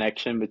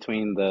connection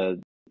between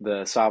the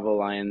Tsavo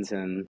lions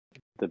and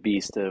the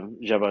Beast of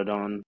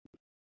Geuvodon,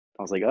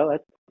 I was like, oh,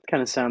 that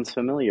kind of sounds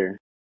familiar.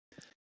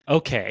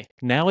 Okay,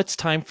 now it's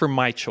time for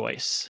my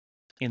choice.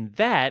 And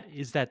that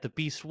is that the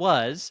beast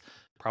was,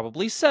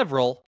 probably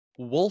several,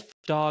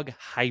 wolf-dog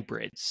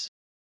hybrids.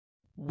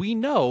 We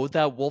know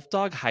that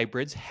wolf-dog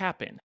hybrids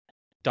happen.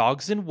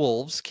 Dogs and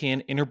wolves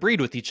can interbreed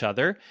with each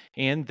other,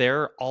 and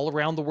they're all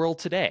around the world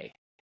today.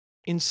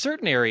 In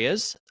certain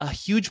areas, a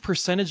huge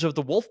percentage of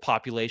the wolf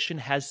population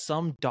has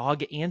some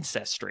dog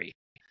ancestry.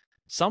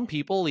 Some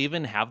people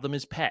even have them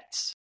as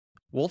pets.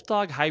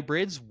 Wolf-dog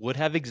hybrids would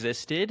have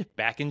existed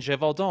back in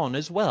Gévaudan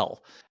as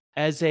well.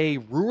 As a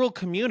rural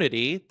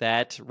community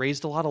that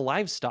raised a lot of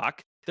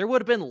livestock, there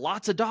would have been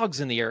lots of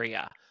dogs in the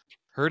area.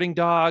 Herding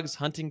dogs,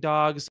 hunting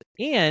dogs,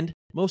 and,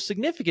 most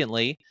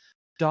significantly,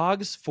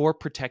 dogs for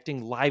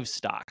protecting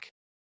livestock.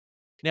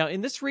 Now,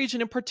 in this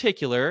region in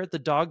particular, the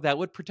dog that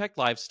would protect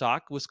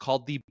livestock was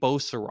called the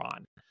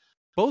beauceron.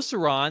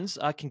 Beaucerons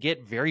can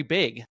get very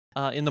big.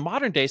 In the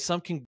modern day,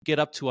 some can get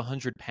up to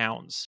 100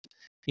 pounds.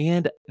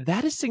 And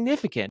that is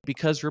significant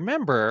because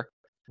remember,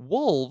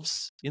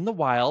 wolves in the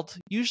wild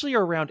usually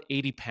are around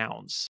 80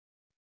 pounds.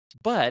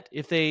 But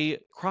if they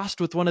crossed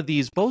with one of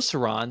these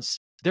beaucerons,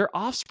 their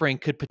offspring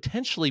could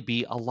potentially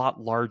be a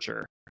lot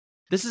larger.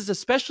 This is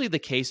especially the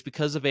case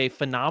because of a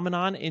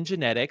phenomenon in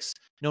genetics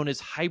known as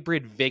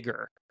hybrid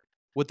vigor.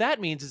 What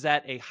that means is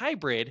that a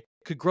hybrid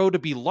could grow to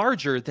be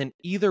larger than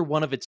either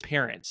one of its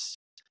parents.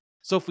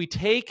 So if we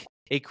take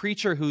a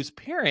creature whose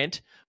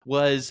parent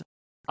was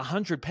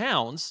 100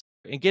 pounds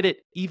and get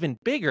it even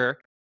bigger,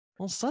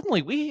 well,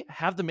 suddenly we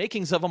have the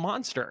makings of a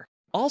monster.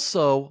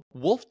 Also,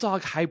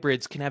 wolf-dog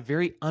hybrids can have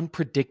very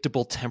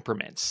unpredictable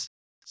temperaments.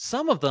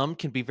 Some of them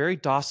can be very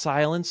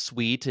docile and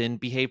sweet and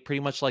behave pretty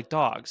much like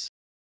dogs.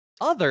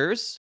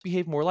 Others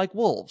behave more like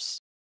wolves.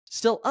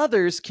 Still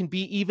others can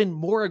be even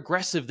more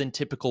aggressive than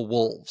typical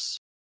wolves.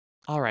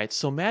 All right,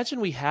 so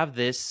imagine we have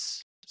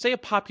this, say, a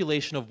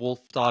population of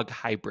wolf-dog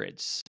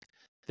hybrids.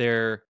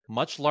 They're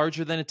much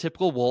larger than a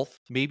typical wolf,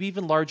 maybe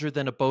even larger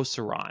than a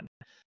beauceron.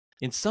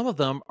 And some of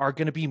them are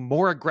going to be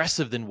more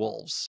aggressive than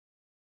wolves.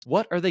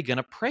 What are they going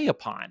to prey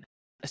upon?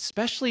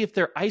 Especially if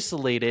they're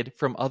isolated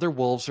from other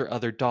wolves or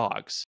other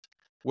dogs.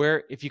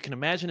 Where, if you can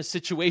imagine a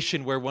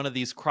situation where one of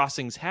these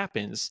crossings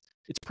happens,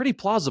 it's pretty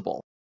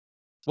plausible.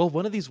 Well,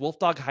 one of these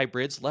wolf-dog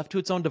hybrids, left to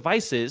its own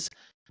devices,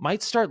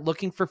 might start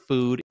looking for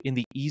food in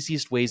the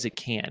easiest ways it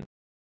can.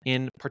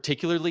 And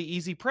particularly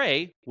easy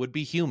prey would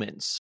be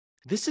humans.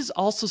 This is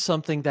also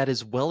something that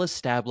is well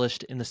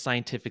established in the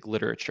scientific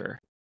literature.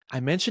 I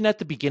mentioned at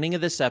the beginning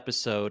of this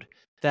episode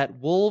that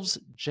wolves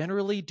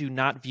generally do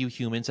not view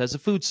humans as a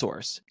food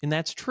source, and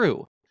that's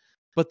true.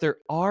 But there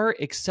are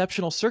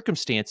exceptional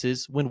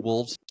circumstances when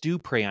wolves do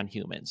prey on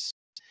humans.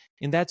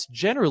 And that's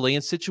generally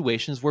in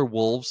situations where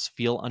wolves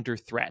feel under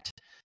threat.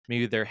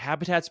 Maybe their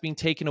habitat's being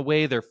taken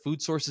away, their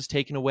food sources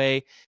taken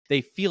away.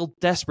 They feel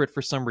desperate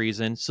for some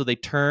reason, so they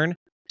turn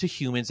to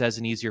humans as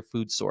an easier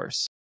food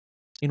source.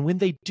 And when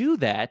they do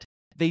that,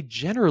 they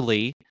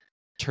generally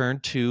turn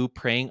to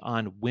preying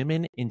on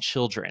women and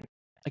children.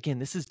 Again,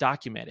 this is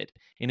documented.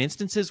 In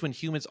instances when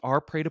humans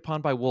are preyed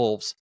upon by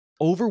wolves,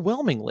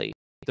 overwhelmingly,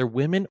 they're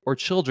women or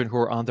children who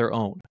are on their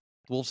own.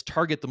 Wolves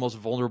target the most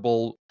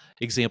vulnerable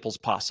examples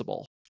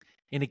possible.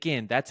 And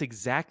again, that's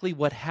exactly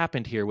what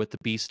happened here with the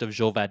Beast of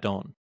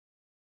Geuvodon.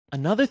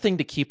 Another thing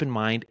to keep in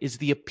mind is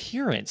the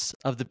appearance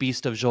of the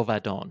Beast of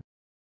Geuvodon.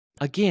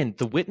 Again,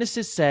 the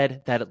witnesses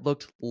said that it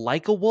looked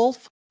like a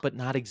wolf, but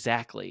not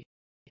exactly.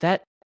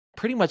 That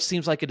pretty much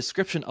seems like a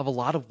description of a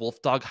lot of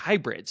wolf-dog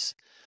hybrids.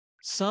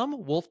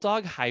 Some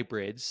wolf-dog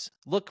hybrids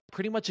look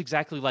pretty much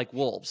exactly like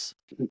wolves.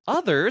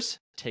 Others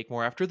take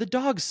more after the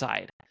dog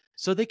side.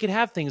 So they could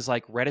have things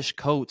like reddish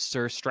coats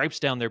or stripes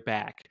down their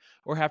back,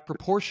 or have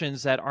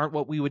proportions that aren't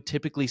what we would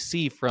typically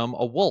see from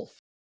a wolf.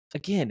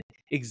 Again,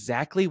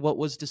 exactly what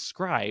was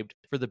described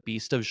for the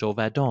Beast of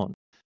Geuvodon.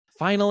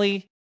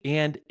 Finally,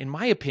 and in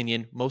my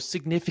opinion, most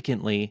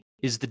significantly,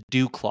 is the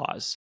dew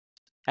claws.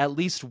 At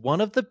least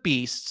one of the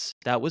beasts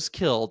that was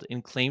killed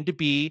and claimed to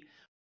be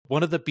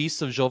one of the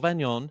beasts of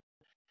Geuvodon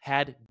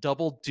had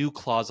double dew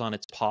claws on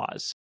its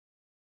paws.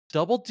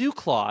 Double dew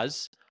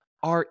claws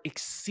are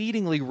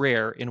exceedingly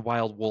rare in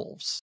wild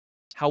wolves.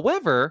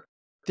 However,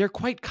 they're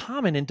quite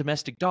common in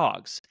domestic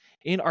dogs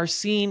and are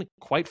seen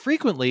quite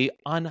frequently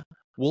on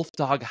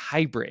wolf-dog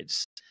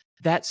hybrids.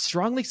 That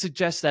strongly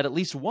suggests that at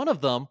least one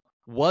of them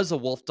was a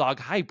wolf-dog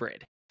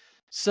hybrid.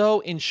 So,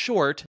 in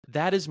short,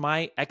 that is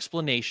my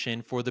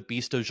explanation for the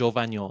Beast of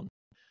Geuvodon.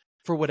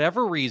 For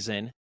whatever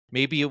reason,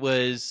 maybe it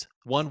was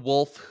one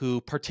wolf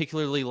who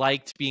particularly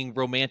liked being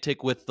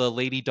romantic with the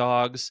lady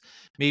dogs.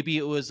 Maybe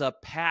it was a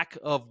pack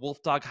of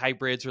wolf-dog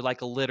hybrids or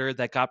like a litter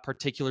that got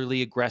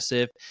particularly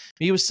aggressive.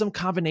 Maybe it was some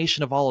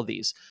combination of all of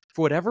these.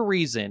 For whatever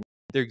reason,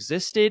 there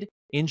existed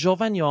in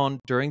Geuvodon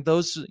during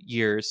those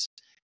years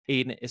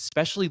an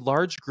especially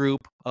large group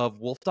of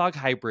wolf-dog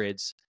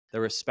hybrids that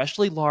were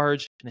especially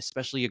large and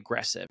especially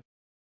aggressive.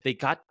 They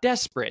got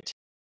desperate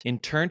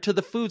and turned to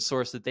the food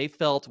source that they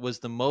felt was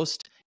the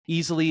most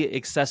easily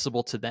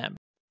accessible to them,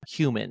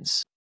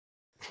 humans.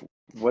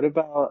 What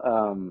about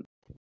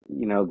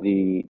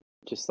the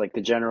just like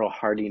the general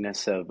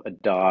hardiness of a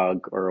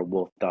dog or a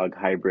wolf dog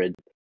hybrid,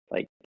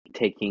 like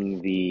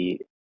taking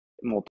the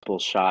multiple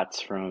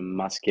shots from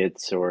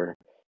muskets or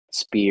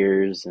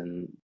spears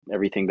and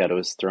everything that it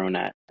was thrown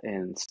at,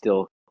 and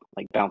still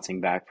like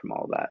bouncing back from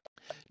all that.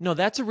 No,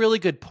 that's a really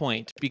good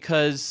point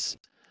because,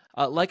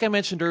 like I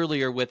mentioned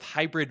earlier, with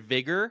hybrid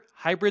vigor,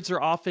 hybrids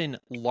are often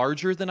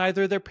larger than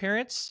either of their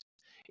parents.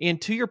 And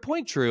to your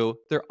point, Drew,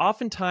 they're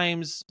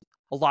oftentimes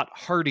a lot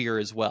hardier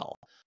as well.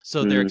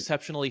 So they're Mm,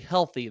 exceptionally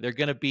healthy. They're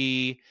going to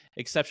be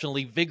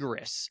exceptionally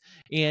vigorous.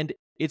 And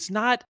it's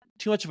not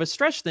too much of a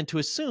stretch then to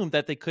assume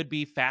that they could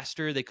be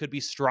faster, they could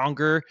be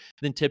stronger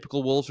than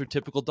typical wolves or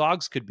typical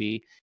dogs could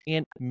be.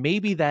 And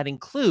maybe that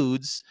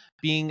includes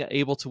being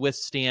able to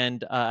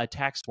withstand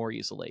attacks more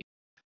easily.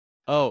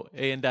 Oh,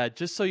 and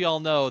just so y'all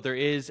know, there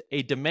is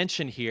a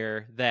dimension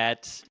here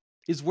that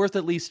is worth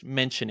at least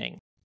mentioning.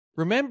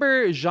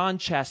 Remember Jean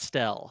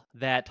Chastel,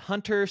 that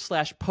hunter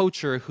slash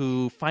poacher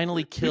who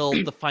finally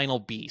killed the final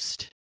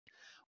beast?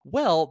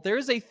 Well,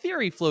 there's a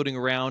theory floating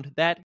around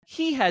that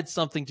he had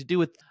something to do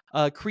with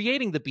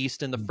creating the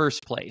beast in the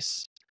first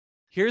place.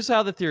 Here's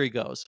how the theory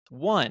goes.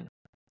 One,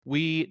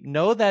 we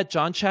know that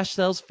John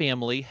Chastel's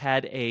family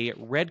had a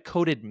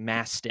red-coated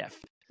mastiff.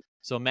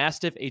 So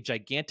mastiff, a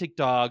gigantic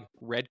dog,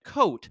 red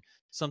coat,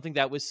 something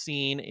that was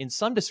seen in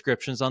some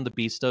descriptions on the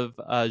Beast of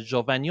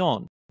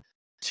Geuvodon.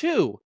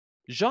 Two,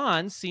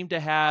 Jean seemed to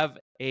have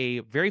a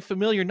very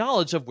familiar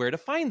knowledge of where to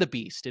find the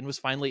beast and was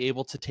finally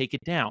able to take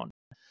it down.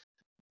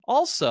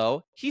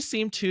 Also, he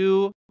seemed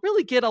to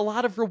really get a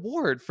lot of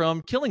reward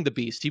from killing the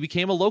beast. He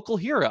became a local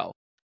hero.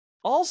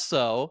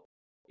 Also,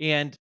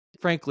 and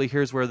frankly,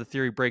 here's where the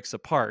theory breaks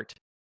apart,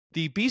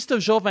 the Beast of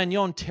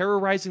Geuvodon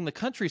terrorizing the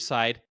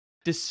countryside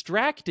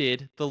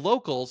distracted the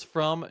locals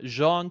from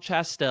Jean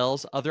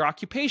Chastel's other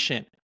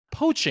occupation,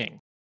 poaching.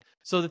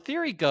 So the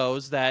theory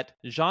goes that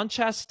Jean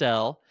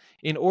Chastel,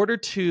 in order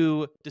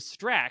to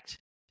distract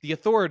the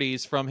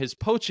authorities from his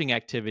poaching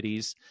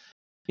activities,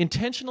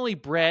 intentionally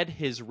bred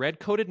his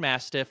red-coated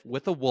mastiff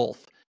with a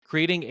wolf,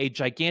 creating a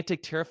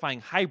gigantic, terrifying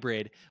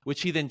hybrid,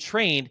 which he then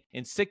trained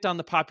and sicked on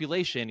the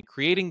population,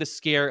 creating the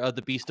scare of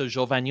the Beast of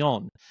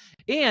Geuvodon.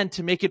 And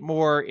to make it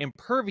more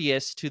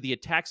impervious to the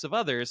attacks of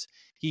others,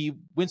 he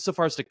went so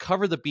far as to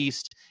cover the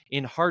beast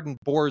in hardened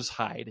boar's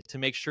hide to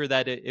make sure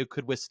that it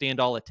could withstand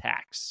all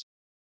attacks.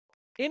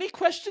 Any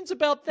questions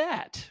about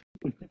that?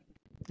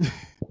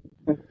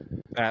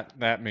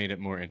 That made it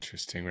more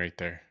interesting right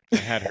there. I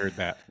had heard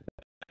that.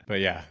 But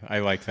yeah, I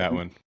like that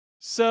one.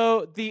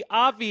 So the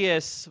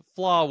obvious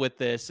flaw with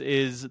this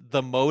is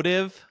the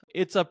motive.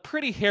 It's a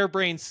pretty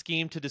harebrained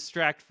scheme to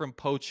distract from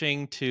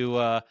poaching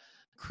to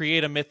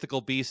create a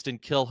mythical beast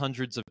and kill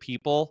hundreds of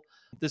people.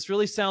 This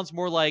really sounds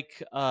more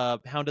like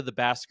Hound of the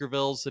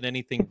Baskervilles than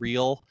anything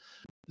real.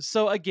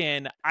 So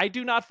again, I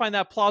do not find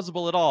that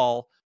plausible at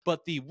all,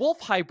 but the wolf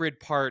hybrid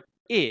part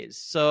is.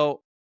 So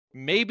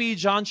maybe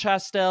John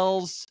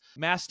Chastel's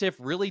Mastiff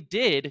really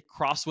did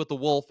cross with the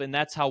wolf, and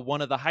that's how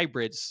one of the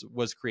hybrids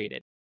was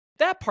created.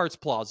 That part's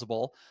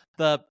plausible.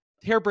 The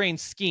harebrained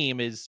scheme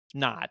is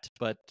not,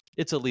 but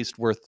it's at least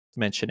worth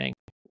mentioning.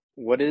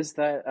 what is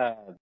that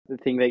the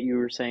thing that you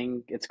were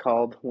saying it's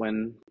called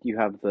when you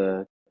have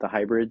the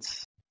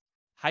hybrids?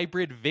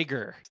 Hybrid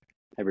vigor.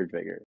 Hybrid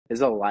vigor.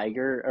 Is a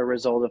liger a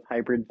result of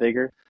hybrid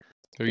vigor?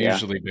 They're Yeah.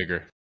 usually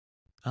bigger.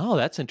 Oh,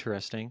 that's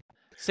interesting.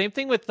 Same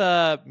thing with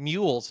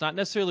mules, not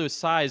necessarily with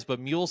size, but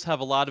mules have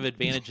a lot of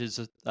advantages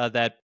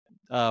that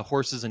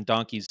horses and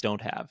donkeys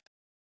don't have.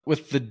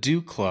 With the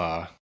dew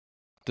claw,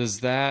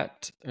 does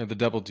that, or the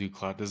double dew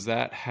claw, does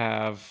that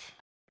have,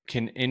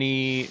 can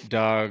any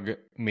dog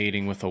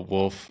mating with a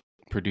wolf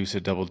produce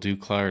a double dew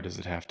claw, or does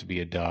it have to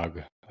be a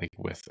dog like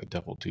with a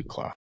double dew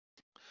claw?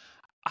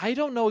 I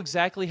don't know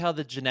exactly how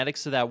the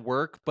genetics of that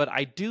work, but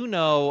I do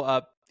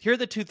know, here are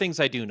the two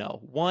things I do know.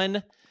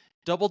 One,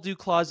 double dew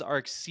claws are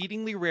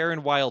exceedingly rare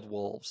in wild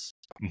wolves,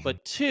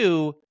 but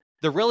two,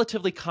 they're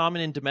relatively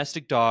common in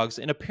domestic dogs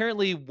and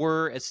apparently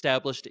were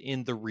established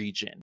in the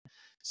region.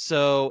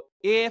 So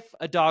if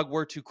a dog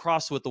were to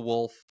cross with a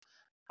wolf,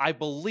 I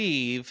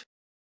believe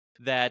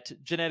that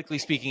genetically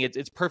speaking,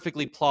 it's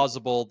perfectly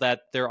plausible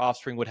that their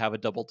offspring would have a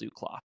double dew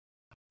claw.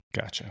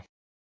 Gotcha.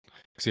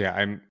 So yeah,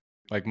 I'm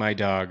like my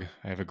dog,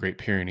 I have a Great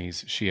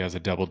Pyrenees. She has a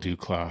double dew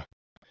claw.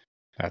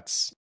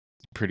 That's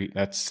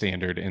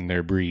standard in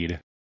their breed,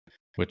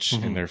 which,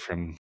 and they're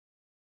from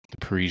the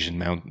Parisian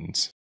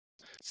mountains.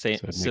 So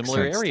it makes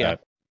Similar sense area. that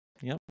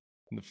Yep.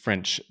 the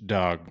French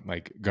dog,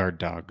 like guard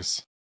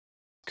dogs,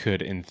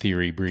 could in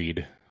theory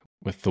breed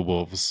with the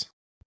wolves.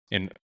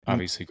 And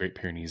obviously Great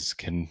Pyrenees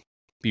can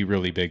be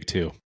really big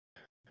too.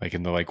 Like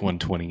in the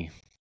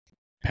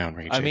 120-pound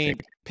range. I mean,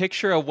 think.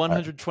 picture a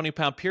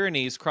 120-pound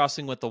Pyrenees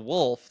crossing with a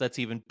wolf that's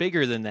even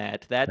bigger than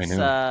that. That's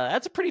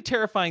a pretty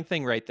terrifying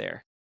thing right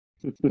there.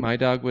 My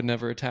dog would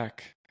never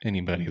attack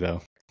anybody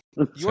though.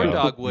 Your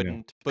dog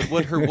wouldn't, but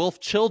would her wolf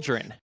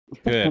children?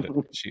 Good.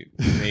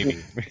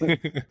 Maybe.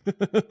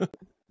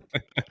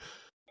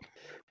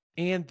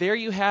 And there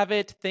you have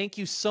it. Thank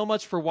you so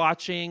much for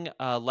watching.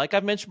 Like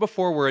I've mentioned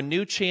before, we're a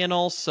new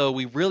channel, so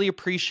we really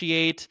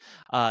appreciate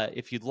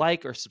if you'd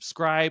like or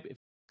subscribe.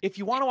 If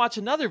you want to watch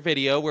another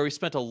video where we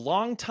spent a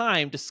long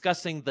time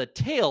discussing the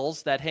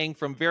tails that hang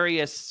from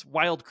various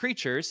wild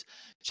creatures,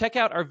 check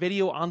out our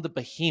video on the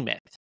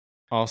behemoth.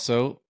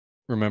 Also,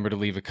 remember to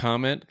leave a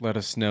comment. Let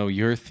us know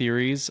your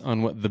theories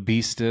on what the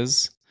beast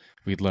is.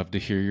 We'd love to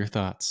hear your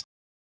thoughts.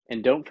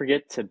 And don't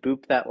forget to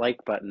boop that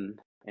like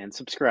button and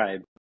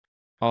subscribe.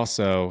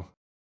 Also,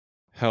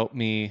 help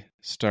me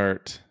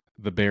start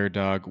the bear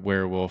dog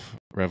werewolf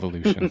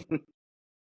revolution.